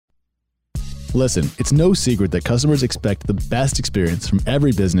Listen, it's no secret that customers expect the best experience from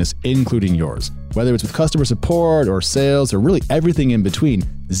every business, including yours. Whether it's with customer support or sales or really everything in between,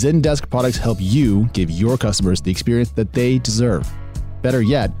 Zendesk products help you give your customers the experience that they deserve. Better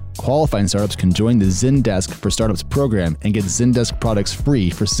yet, qualifying startups can join the Zendesk for Startups program and get Zendesk products free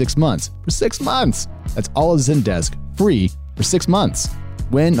for 6 months. For 6 months! That's all of Zendesk free for 6 months.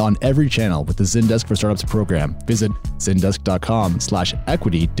 Win on every channel with the Zendesk for Startups program. Visit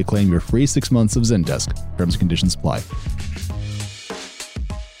zendesk.com/equity to claim your free 6 months of Zendesk. Terms and conditions apply.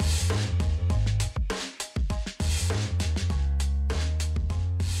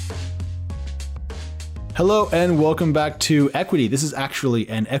 Hello and welcome back to Equity. This is actually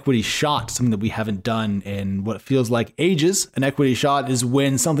an equity shot, something that we haven't done in what feels like ages. An equity shot is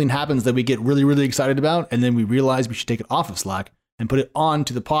when something happens that we get really, really excited about, and then we realize we should take it off of Slack and put it on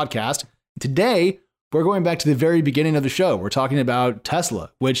to the podcast. Today, we're going back to the very beginning of the show. We're talking about Tesla,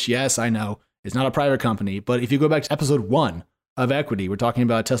 which, yes, I know, is not a private company. But if you go back to episode 1 of Equity, we're talking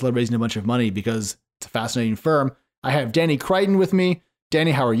about Tesla raising a bunch of money because it's a fascinating firm. I have Danny Crichton with me. Danny,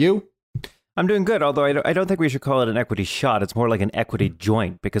 how are you? I'm doing good, although I don't think we should call it an equity shot. It's more like an equity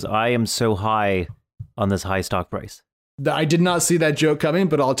joint because I am so high on this high stock price. I did not see that joke coming,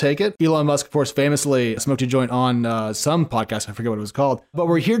 but I'll take it. Elon Musk, of course, famously smoked a joint on some podcast. I forget what it was called. But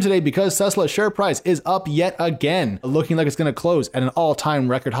we're here today because Tesla's share price is up yet again, looking like it's going to close at an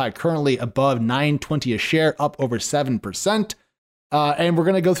all-time record high, currently above $9.20 a share, up over 7%. And we're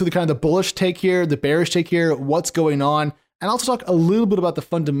going to go through the kind of the bullish take here, the bearish take here, what's going on, and also talk a little bit about the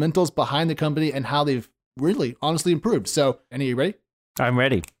fundamentals behind the company and how they've really honestly improved. So, Annie, you ready? I'm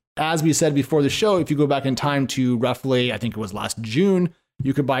ready. As we said before the show, if you go back in time to roughly, I think it was last June,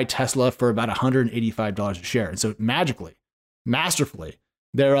 you could buy Tesla for about $185 a share. And so magically, masterfully,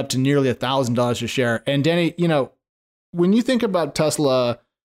 they're up to nearly $1,000 a share. And Danny, you know, when you think about Tesla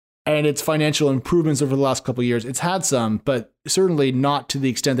and its financial improvements over the last couple of years, it's had some, but certainly not to the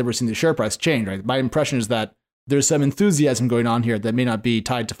extent that we're seeing the share price change, right? My impression is that there's some enthusiasm going on here that may not be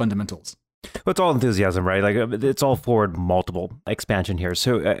tied to fundamentals. Well, it's all enthusiasm, right? Like it's all forward multiple expansion here.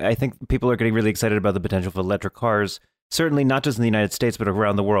 So I think people are getting really excited about the potential for electric cars, certainly not just in the United States, but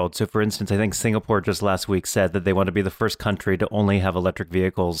around the world. So for instance, I think Singapore just last week said that they want to be the first country to only have electric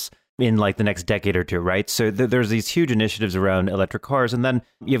vehicles in like the next decade or two, right? So there's these huge initiatives around electric cars. And then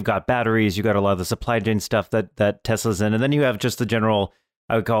you've got batteries, you've got a lot of the supply chain stuff that Tesla's in. And then you have just the general,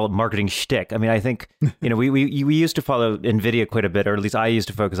 I would call it marketing shtick. I mean, I think, you know, we used to follow NVIDIA quite a bit, or at least I used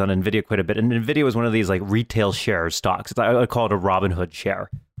to focus on NVIDIA quite a bit. And NVIDIA was one of these like retail share stocks. I would call it a Robinhood share,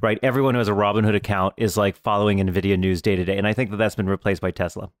 right? Everyone who has a Robinhood account is like following NVIDIA news day to day. And I think that that's been replaced by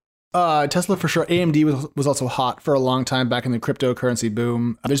Tesla. Tesla for sure. AMD was also hot for a long time back in the cryptocurrency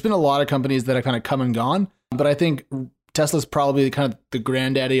boom. There's been a lot of companies that have kind of come and gone, but I think Tesla's probably kind of the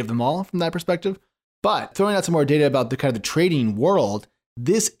granddaddy of them all from that perspective. But throwing out some more data about the kind of the trading world,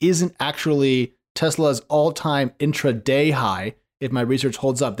 this isn't actually Tesla's all-time intraday high, if my research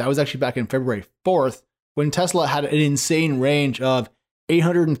holds up. That was actually back in February 4th, when Tesla had an insane range of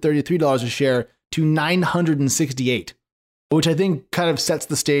 $833 a share to $968, which I think kind of sets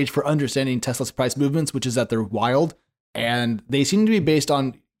the stage for understanding Tesla's price movements, which is that they're wild, and they seem to be based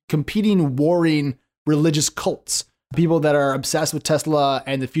on competing, warring religious cults. People that are obsessed with Tesla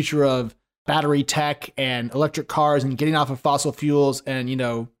and the future of battery tech and electric cars and getting off of fossil fuels and, you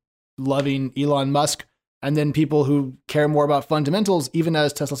know, loving Elon Musk. And then people who care more about fundamentals, even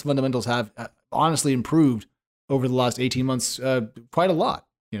as Tesla's fundamentals have honestly improved over the last 18 months, quite a lot,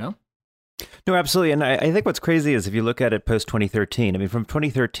 you know? No, absolutely. And I think what's crazy is if you look at it post 2013, I mean, from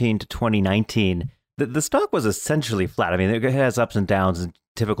 2013 to 2019, the stock was essentially flat. I mean, it has ups and downs and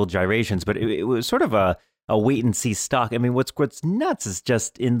typical gyrations, but it was sort of a wait and see stock. I mean, what's nuts is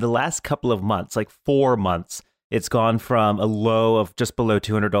just in the last couple of months, like 4 months, it's gone from a low of just below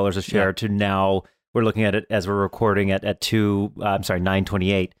 $200 a share to now we're looking at it as we're recording at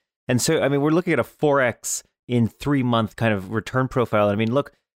 $928. And so, I mean, we're looking at a 4x in 3 month kind of return profile. I mean,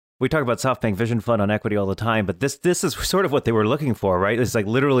 look, we talk about SoftBank Vision Fund on equity all the time, but this is sort of what they were looking for, right? It's like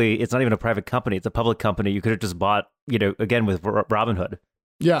literally, it's not even a private company. It's a public company. You could have just bought, you know, again, with Robinhood.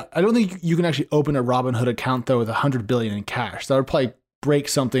 Yeah, I don't think you can actually open a Robinhood account, though, with $100 billion in cash. That would probably break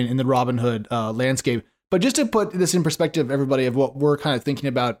something in the Robinhood landscape. But just to put this in perspective, everybody, of what we're kind of thinking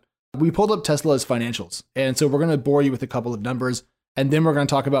about, we pulled up Tesla's financials. And so we're going to bore you with a couple of numbers, and then we're going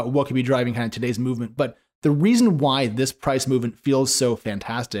to talk about what could be driving kind of today's movement. But the reason why this price movement feels so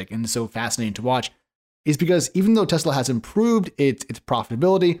fantastic and so fascinating to watch is because even though Tesla has improved its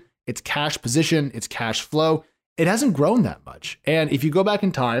profitability, its cash position, its cash flow, it hasn't grown that much. And if you go back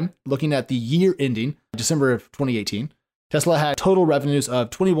in time, looking at the year ending December of 2018, Tesla had total revenues of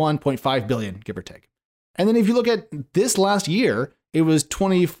 21.5 billion, give or take. And then if you look at this last year, it was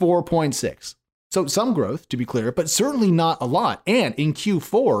 24.6. So some growth, to be clear, but certainly not a lot. And in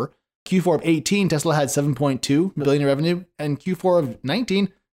Q4 of 18, Tesla had 7.2 billion in revenue, and Q4 of 19,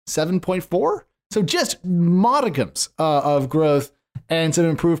 7.4. So just modicums of growth and some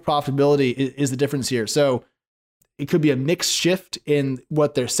improved profitability is the difference here. So it could be a mixed shift in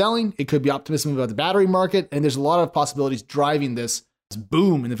what they're selling. It could be optimism about the battery market. And there's a lot of possibilities driving this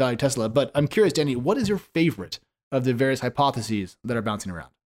boom in the value of Tesla. But I'm curious, Danny, what is your favorite of the various hypotheses that are bouncing around?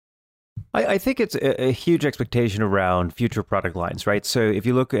 I think it's a huge expectation around future product lines, right? So if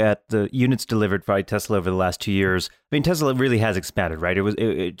you look at the units delivered by Tesla over the last 2 years, I mean, Tesla really has expanded, right? It was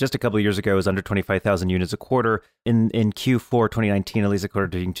just a couple of years ago, it was under 25,000 units a quarter. In Q4 2019, at least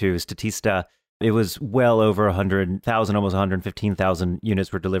according to Statista, it was well over 100,000, almost 115,000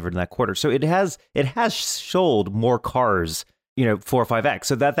 units were delivered in that quarter. So it has sold more cars, 4 or 5x.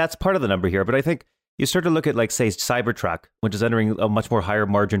 So that's part of the number here. But I think you start to look at, like, say, Cybertruck, which is entering a much more higher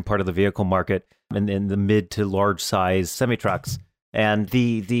margin part of the vehicle market, and in the mid to large size semi trucks. And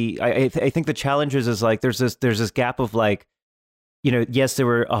I think the challenge is like there's this gap of, like, yes, there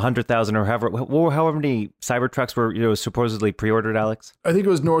were 100,000 or however many Cybertrucks were supposedly pre-ordered, Alex. I think it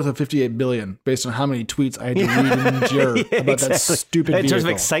was north of 58 billion, based on how many tweets I had to read and endure about that stupid vehicle. In terms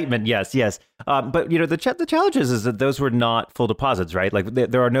of excitement, yes. But the challenge is that those were not full deposits, right? Like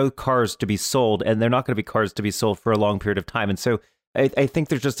there are no cars to be sold, and they're not going to be cars to be sold for a long period of time. And so I think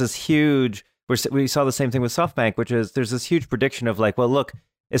there's just this huge. We saw the same thing with SoftBank, which is there's this huge prediction of, like, well, look,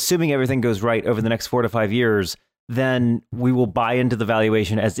 assuming everything goes right over the next 4 to 5 years, then we will buy into the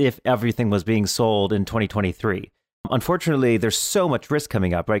valuation as if everything was being sold in 2023. Unfortunately, there's so much risk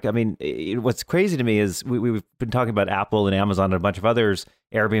coming up, right? I mean, what's crazy to me is we've been talking about Apple and Amazon and a bunch of others,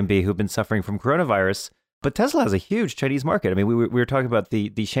 Airbnb, who've been suffering from coronavirus, but Tesla has a huge Chinese market. I mean, we were talking about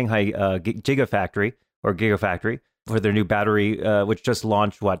the Shanghai Gigafactory for their new battery, which just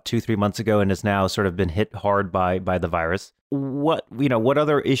launched, 2-3 months ago, and has now sort of been hit hard by the virus. What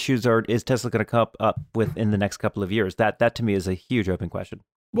other issues is Tesla going to come up with in the next couple of years? That to me is a huge open question.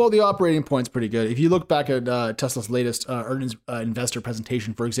 Well, the operating point's pretty good. If you look back at Tesla's latest earnings investor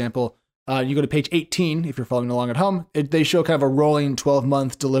presentation, for example, you go to page 18, if you're following along at home, they show kind of a rolling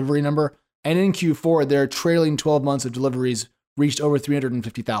 12-month delivery number. And in Q4, their trailing 12 months of deliveries reached over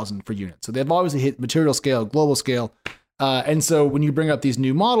 350,000 per unit. So they've obviously hit material scale, global scale. And so when you bring up these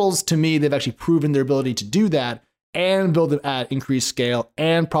new models, to me, they've actually proven their ability to do that and build them at increased scale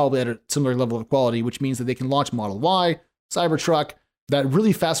and probably at a similar level of quality, which means that they can launch Model Y, Cybertruck, that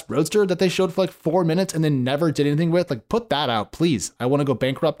really fast Roadster that they showed for like 4 minutes and then never did anything with. Like, put that out, please. I want to go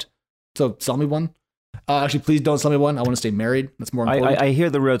bankrupt, so sell me one. Actually, please don't sell me one. I want to stay married. That's more important. I hear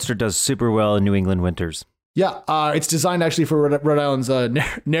the Roadster does super well in New England winters. Yeah, it's designed actually for Rhode Island's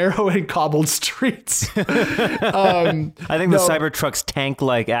narrow and cobbled streets. I think the Cybertruck's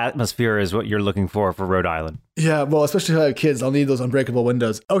tank-like atmosphere is what you're looking for Rhode Island. Yeah, well, especially if I have kids, I'll need those unbreakable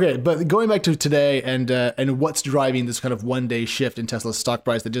windows. Okay, but going back to today and what's driving this kind of one-day shift in Tesla's stock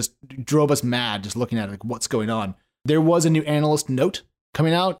price that just drove us mad just looking at it, like what's going on. There was a new analyst note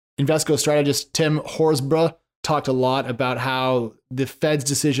coming out. Invesco strategist Tim Horsburgh talked a lot about how the Fed's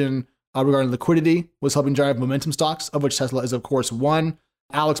decision regarding liquidity was helping drive momentum stocks, of which Tesla is, of course, one.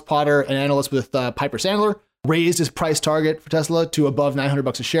 Alex Potter, an analyst with Piper Sandler, raised his price target for Tesla to above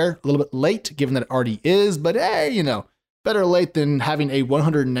 $900 a share. A little bit late, given that it already is, but hey, better late than having a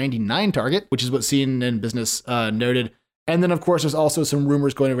 199 target, which is what CNN Business noted. And then, of course, there's also some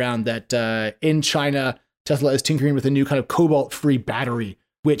rumors going around that in China, Tesla is tinkering with a new kind of cobalt-free battery,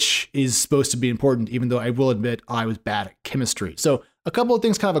 which is supposed to be important, even though I will admit I was bad at chemistry. So a couple of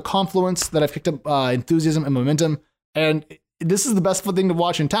things, kind of a confluence that I've picked up enthusiasm and momentum. And this is the best thing to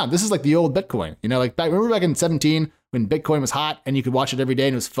watch in town. This is like the old Bitcoin. Remember back in 2017 when Bitcoin was hot and you could watch it every day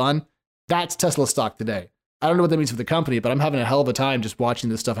and it was fun? That's Tesla stock today. I don't know what that means for the company, but I'm having a hell of a time just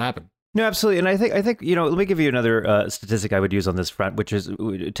watching this stuff happen. No, absolutely. And I think let me give you another statistic I would use on this front, which is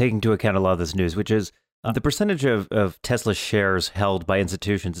taking into account a lot of this news, which is the percentage of Tesla shares held by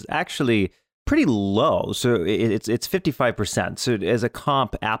institutions is actually pretty low. So it's 55%. So as a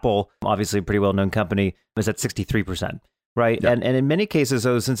comp, Apple, obviously a pretty well-known company, is at 63%, right? Yep. And in many cases,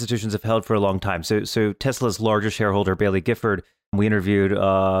 those institutions have held for a long time. So Tesla's largest shareholder, Bailey Gifford, we interviewed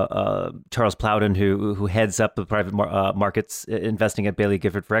Charles Plowden, who heads up the private markets investing at Bailey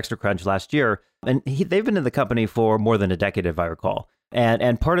Gifford for ExtraCrunch last year. And they've been in the company for more than a decade, if I recall.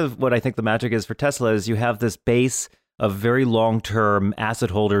 And part of what I think the magic is for Tesla is you have this base of very long-term asset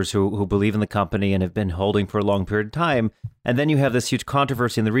holders who believe in the company and have been holding for a long period of time. And then you have this huge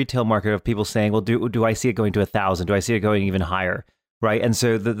controversy in the retail market of people saying, well, do I see it going to 1,000? Do I see it going even higher? Right. And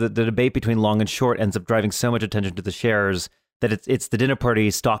so the debate between long and short ends up driving so much attention to the shares that it's the dinner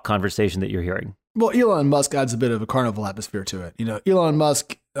party stock conversation that you're hearing. Well, Elon Musk adds a bit of a carnival atmosphere to it. Elon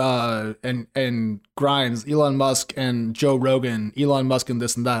Musk and Grimes, Elon Musk and Joe Rogan, Elon Musk and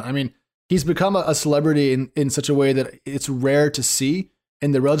this and that. I mean, he's become a celebrity in such a way that it's rare to see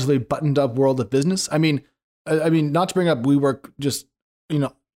in the relatively buttoned up world of business. I mean, not to bring up WeWork just,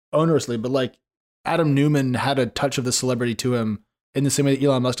 onerously, but like Adam Newman had a touch of the celebrity to him in the same way that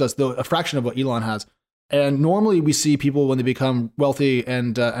Elon Musk does, though a fraction of what Elon has. And normally we see people when they become wealthy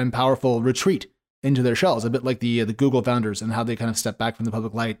and powerful retreat into their shells, a bit like the Google founders and how they kind of step back from the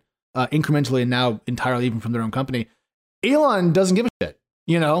public light incrementally and now entirely even from their own company. Elon doesn't give a shit.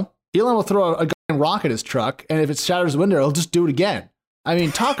 Elon will throw a goddamn rock at his truck, and if it shatters the window, he'll just do it again. I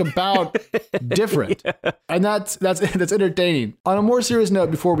mean, talk about different. Yeah. And that's entertaining. On a more serious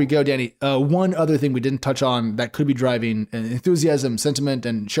note, before we go, Danny, one other thing we didn't touch on that could be driving enthusiasm, sentiment,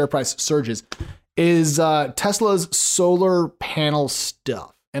 and share price surges is Tesla's solar panel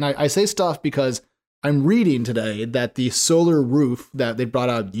stuff. And I say stuff because I'm reading today that the solar roof that they brought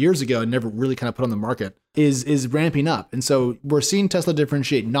out years ago and never really kind of put on the market is ramping up. And so we're seeing Tesla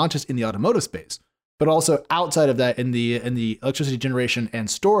differentiate not just in the automotive space, but also outside of that in the electricity generation and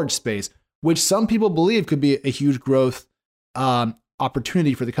storage space, which some people believe could be a huge growth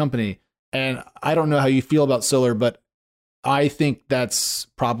opportunity for the company. And I don't know how you feel about solar, but I think that's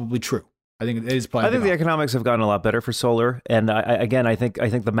probably true. I think it is probably. I think the economics have gotten a lot better for solar. And I think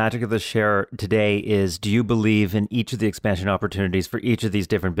the magic of the share today is, do you believe in each of the expansion opportunities for each of these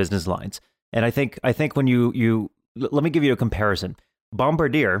different business lines? And I think when you let me give you a comparison.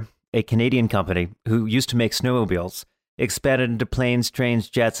 Bombardier, a Canadian company who used to make snowmobiles, expanded into planes, trains,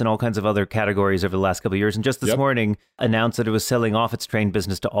 jets, and all kinds of other categories over the last couple of years. And just this morning announced that it was selling off its train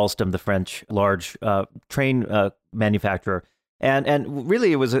business to Alstom, the French large train manufacturer. And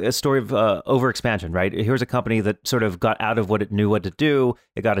really, it was a story of overexpansion, right? Here's a company that sort of got out of what it knew what to do.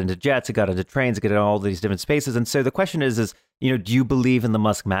 It got into jets, it got into trains, it got into all these different spaces. And so the question is, do you believe in the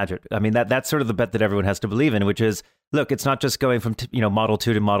Musk magic? I mean, that's sort of the bet that everyone has to believe in, which is, look, it's not just going from Model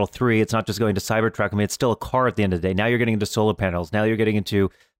 2 to Model 3. It's not just going to Cybertruck. I mean, it's still a car at the end of the day. Now you're getting into solar panels. Now you're getting into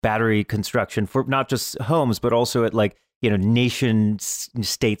battery construction for not just homes, but also at nation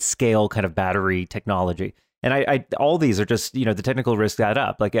state scale kind of battery technology. And I all these are just, the technical risks add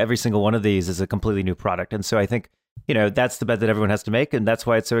up. Like every single one of these is a completely new product. And so I think, that's the bet that everyone has to make. And that's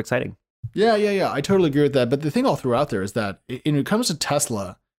why it's so exciting. Yeah. I totally agree with that. But the thing I'll throw out there is that when it comes to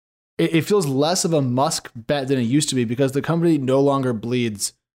Tesla, it feels less of a Musk bet than it used to be because the company no longer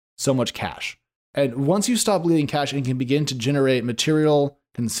bleeds so much cash. And once you stop bleeding cash and can begin to generate material,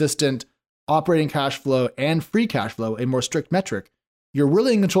 consistent operating cash flow and free cash flow, a more strict metric, you're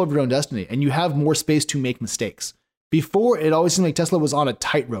really in control of your own destiny and you have more space to make mistakes. Before, it always seemed like Tesla was on a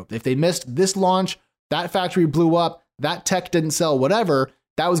tightrope. If they missed this launch, that factory blew up, that tech didn't sell, whatever,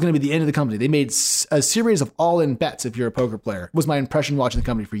 that was going to be the end of the company. They made a series of all-in bets if you're a poker player, was my impression watching the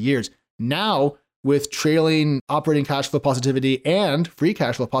company for years. Now, with trailing operating cash flow positivity and free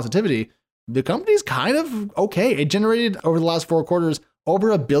cash flow positivity, the company's kind of okay. It generated over the last 4 quarters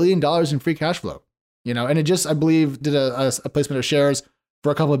over $1 billion in free cash flow. And it just, I believe, did a placement of shares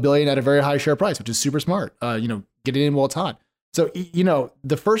for a couple of billion at a very high share price, which is super smart, getting in while it's hot. So,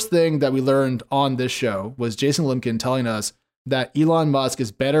 the first thing that we learned on this show was Jason Lemkin telling us that Elon Musk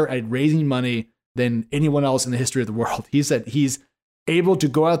is better at raising money than anyone else in the history of the world. He said he's able to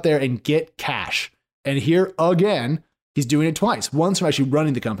go out there and get cash. And here again, he's doing it twice. Once from actually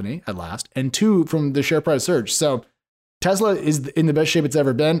running the company at last, and 2 from the share price surge. So Tesla is in the best shape it's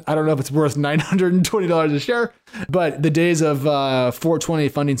ever been. I don't know if it's worth $920 a share, but the days of 420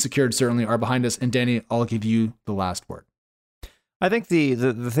 funding secured certainly are behind us. And Danny, I'll give you the last word. I think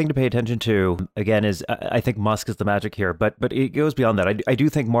the thing to pay attention to, again, is I think Musk is the magic here, but it goes beyond that. I do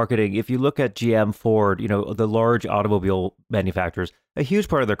think marketing, if you look at GM, Ford, the large automobile manufacturers, a huge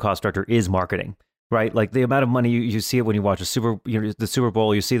part of their cost structure is marketing. Right, like the amount of money you see it when you watch the Super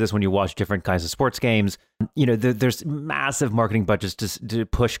Bowl. You see this when you watch different kinds of sports games. There's massive marketing budgets to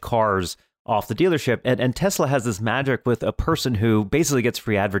push cars off the dealership, and Tesla has this magic with a person who basically gets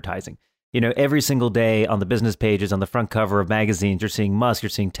free advertising. Every single day on the business pages, on the front cover of magazines, you're seeing Musk, you're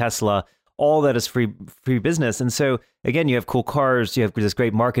seeing Tesla. All that is free business, and so again, you have cool cars, you have this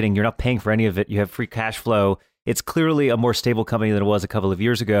great marketing. You're not paying for any of it. You have free cash flow. It's clearly a more stable company than it was a couple of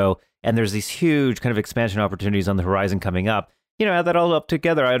years ago. And there's these huge kind of expansion opportunities on the horizon coming up. Add that all up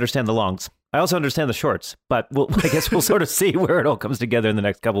together, I understand the longs. I also understand the shorts, but I guess we'll sort of see where it all comes together in the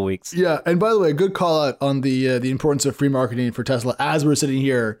next couple of weeks. Yeah, and by the way, good call out on the importance of free marketing for Tesla as we're sitting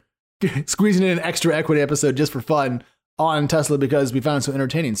here squeezing in an extra equity episode just for fun on Tesla because we found it so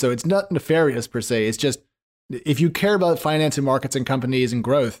entertaining. So it's not nefarious per se. It's just if you care about financing markets and companies and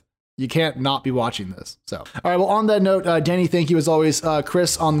growth, you can't not be watching this. So, all right. Well, on that note, Danny, thank you as always.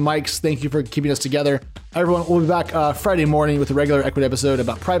 Chris on the mics, thank you for keeping us together. Everyone, we'll be back Friday morning with a regular equity episode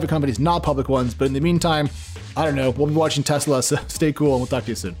about private companies, not public ones. But in the meantime, I don't know. We'll be watching Tesla. So stay cool, and we'll talk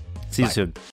to you soon. See you soon.